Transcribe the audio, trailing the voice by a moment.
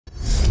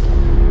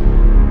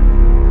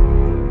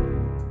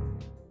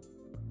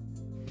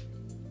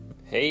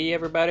Hey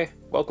everybody,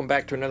 welcome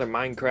back to another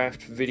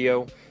Minecraft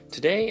video.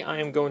 Today I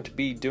am going to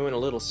be doing a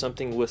little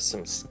something with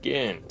some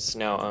skins.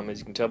 Now as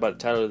you can tell by the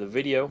title of the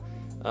video,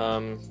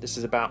 this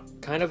is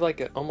about kind of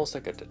like almost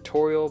like a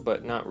tutorial,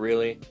 but not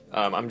really.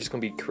 I'm just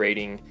going to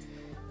be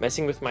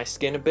messing with my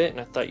skin a bit,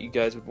 and I thought you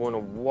guys would want to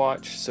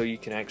watch so you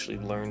can actually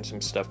learn some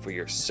stuff for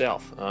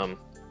yourself.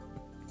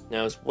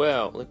 Now as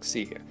well, let's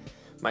see here.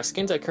 My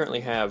skins I currently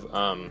have,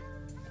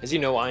 as you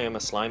know, I am a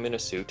slime in a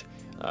suit.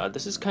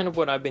 This is kind of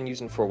what I've been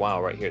using for a while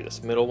right here,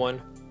 this middle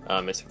one.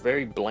 It's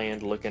very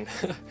bland looking.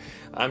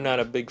 I'm not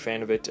a big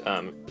fan of it.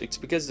 It's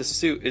because the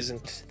suit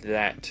isn't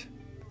that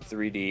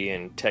 3D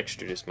and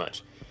textured as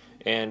much.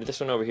 And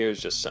this one over here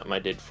is just something I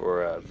did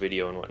for a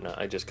video and whatnot.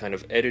 I just kind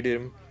of edited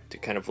him to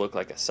kind of look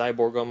like a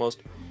cyborg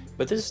almost.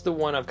 But this is the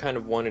one I've kind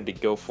of wanted to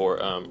go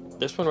for.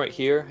 This one right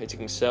here, as you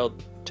can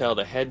tell,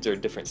 the heads are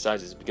different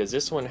sizes because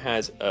this one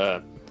has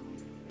a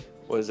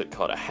what is it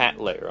called, a hat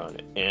layer on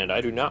it, and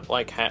I do not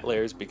like hat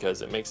layers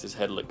because it makes his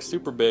head look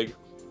super big,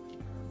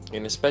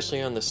 and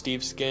especially on the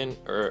Steve skin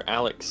or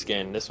Alex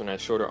skin, this one has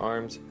shorter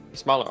arms,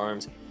 smaller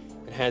arms,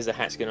 and has the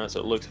hat skin on it,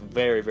 so it looks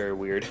very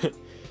weird.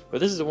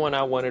 But this is the one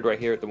I wanted right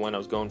here, the one I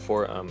was going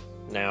for.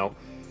 Now,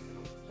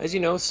 as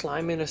you know,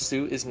 slime in a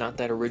suit is not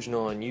that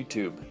original on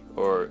YouTube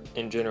or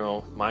in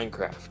general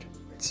Minecraft,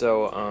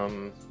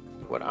 so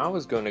what I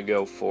was going to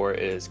go for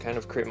is kind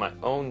of create my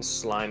own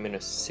slime in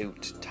a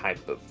suit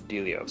type of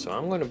dealio. So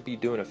I'm going to be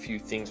doing a few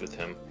things with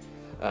him.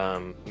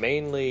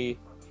 Mainly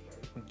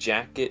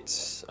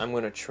jackets. I'm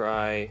going to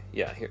try,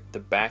 yeah, here, the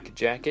back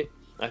jacket.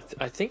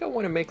 I think I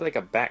want to make like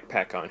a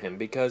backpack on him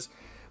because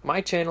my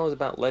channel is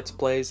about Let's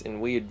Plays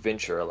and we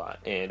adventure a lot.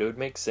 And it would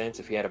make sense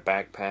if he had a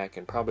backpack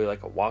and probably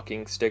like a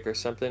walking stick or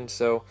something.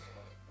 So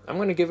I'm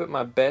going to give it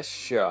my best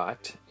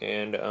shot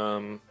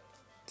and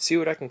see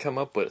what I can come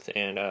up with.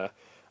 And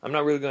I'm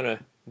not really going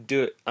to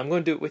do it. I'm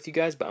going to do it with you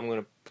guys, but I'm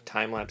going to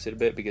time-lapse it a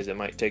bit because it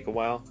might take a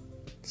while.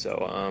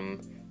 So,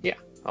 yeah,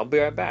 I'll be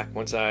right back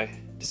once I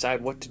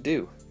decide what to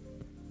do.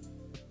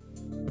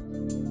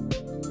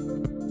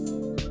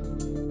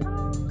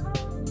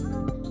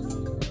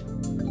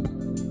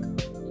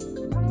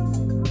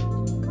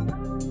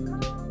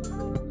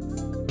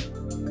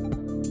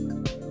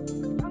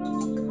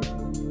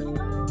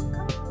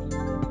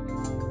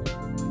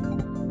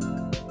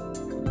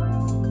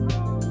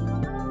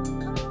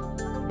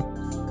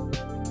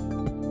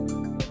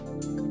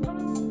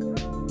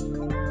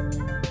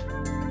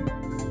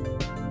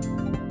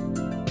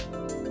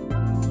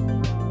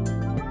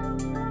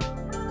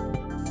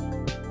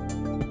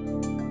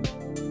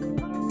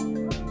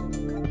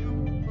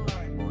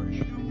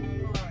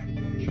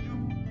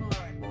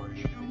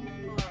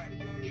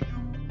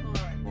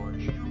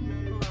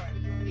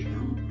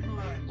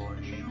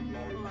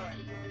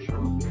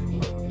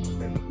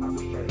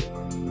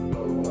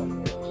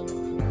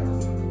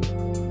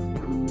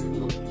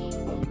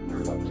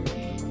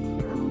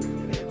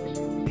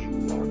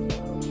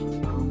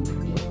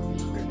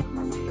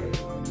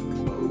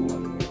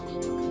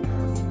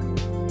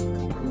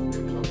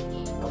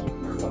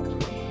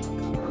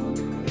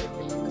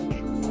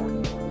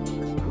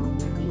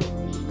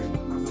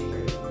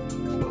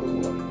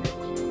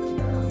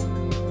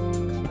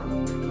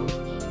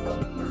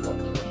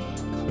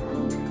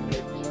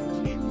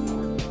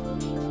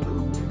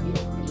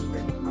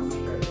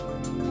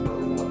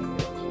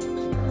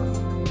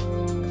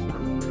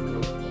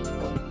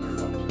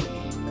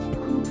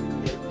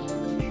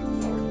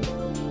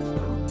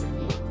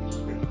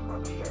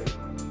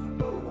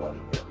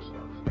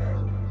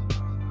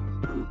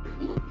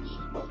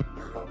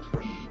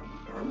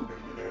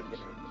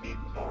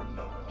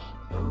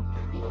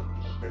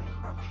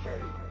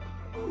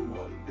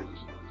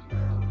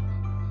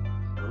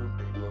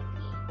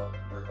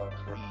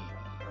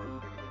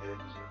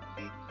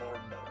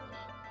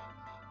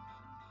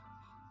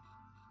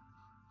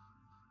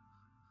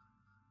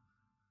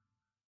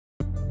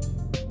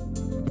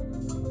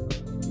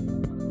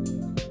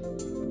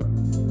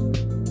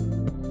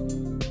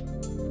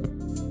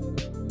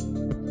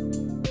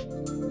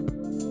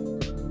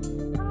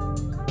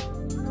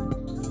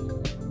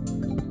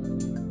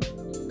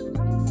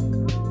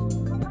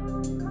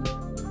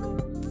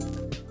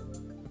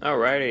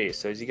 Alrighty,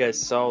 so as you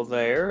guys saw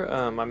there,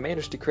 I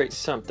managed to create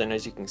something.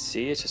 As you can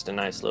see, it's just a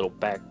nice little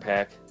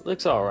backpack.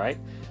 Looks alright.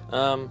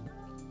 Now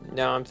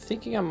I'm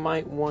thinking I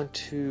might want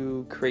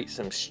to create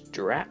some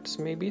straps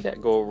maybe that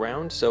go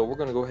around, so we're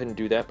going to go ahead and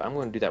do that, but I'm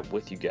going to do that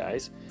with you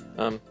guys.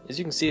 As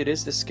you can see, it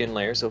is the skin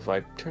layer, so if I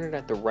turn it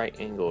at the right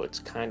angle, it's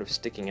kind of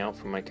sticking out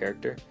from my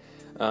character.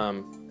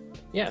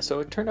 Yeah, so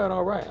it turned out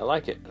alright. I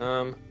like it.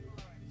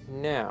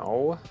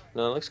 Now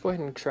let's go ahead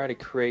and try to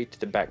create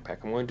the backpack.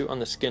 I'm going to do it on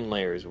the skin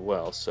layer as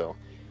well, so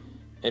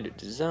edit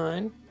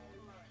design.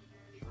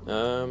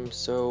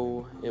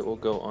 So it will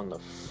go on the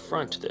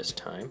front this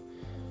time.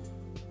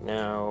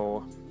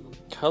 Now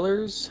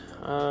colors,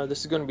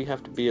 this is going to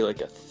have to be like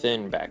a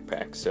thin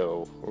backpack,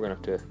 so we're going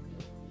to have to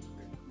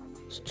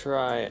let's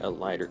try a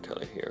lighter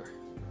color here.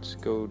 Let's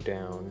go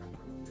down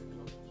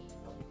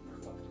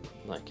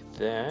like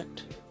that.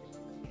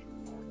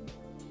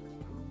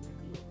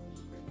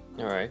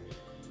 Alright,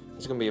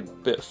 it's going to be a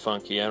bit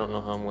funky. I don't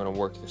know how I'm going to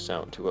work this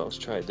out too well. Let's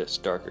try this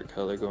darker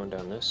color going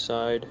down this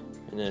side,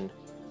 and then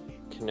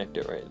connect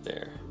it right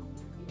there.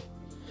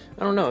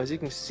 I don't know, as you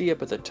can see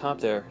up at the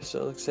top there,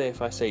 so let's say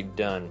if I say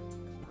done.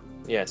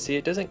 Yeah, see,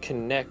 it doesn't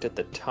connect at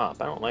the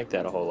top. I don't like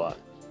that a whole lot.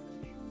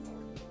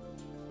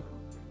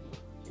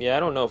 Yeah, I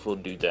don't know if we'll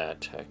do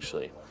that,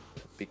 actually,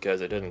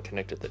 because it doesn't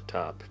connect at the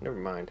top. Never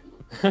mind.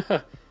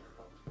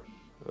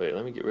 Wait,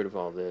 let me get rid of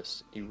all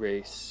this.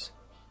 Erase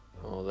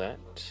all that.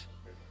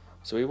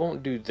 So we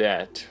won't do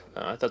that.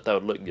 I thought that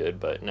would look good,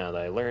 but now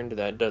that I learned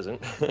that it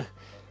doesn't.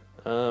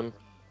 Now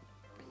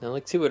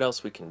let's see what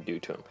else we can do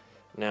to him.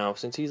 Now,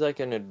 since he's like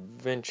an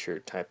adventure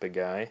type of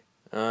guy,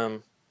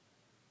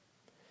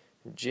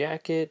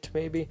 jacket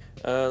maybe.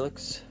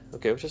 Let's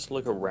just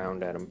look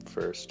around at him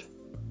first.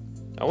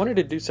 I wanted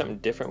to do something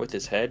different with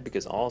his head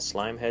because all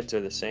slime heads are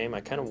the same.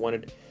 I kind of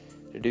wanted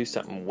to do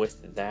something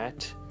with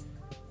that,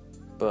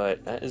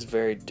 but that is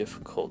very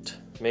difficult.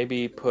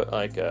 Maybe put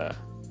like a...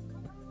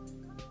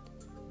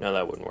 No,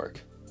 that wouldn't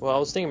work. Well, I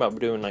was thinking about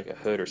doing like a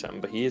hood or something,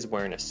 but he is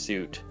wearing a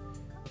suit.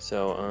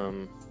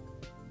 So,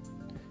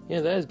 yeah,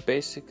 that is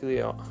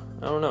basically all.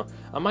 I don't know.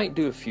 I might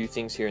do a few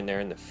things here and there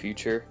in the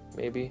future,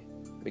 maybe,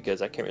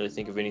 because I can't really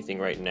think of anything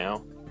right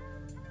now.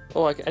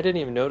 Oh, I didn't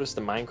even notice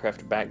the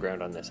Minecraft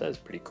background on this. That is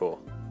pretty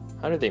cool.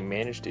 How did they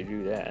manage to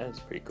do that?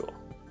 That's pretty cool.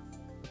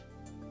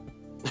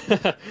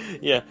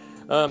 Yeah.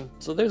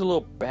 So there's a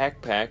little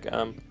backpack.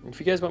 If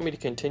you guys want me to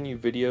continue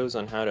videos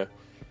on how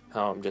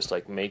I'm just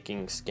like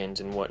making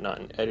skins and whatnot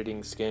and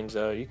editing skins,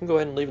 you can go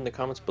ahead and leave in the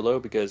comments below,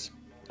 because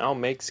I'll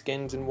make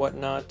skins and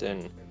whatnot,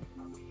 and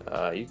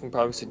you can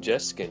probably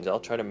suggest skins.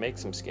 I'll try to make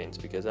some skins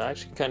because I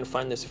actually kind of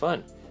find this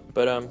fun.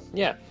 But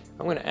yeah,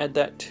 I'm going to add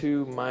that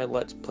to my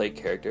Let's Play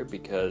character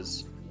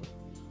because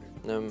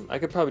I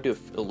could probably do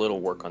a little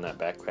work on that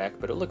backpack,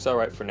 but it looks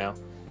alright for now.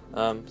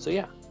 So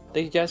yeah,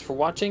 thank you guys for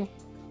watching,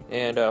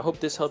 and hope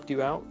this helped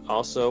you out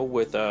also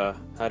with how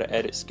to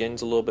edit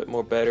skins a little bit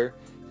more better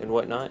and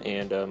whatnot,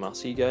 and I'll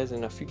see you guys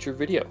in a future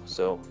video.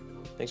 So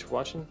thanks for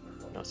watching,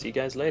 and I'll see you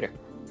guys later.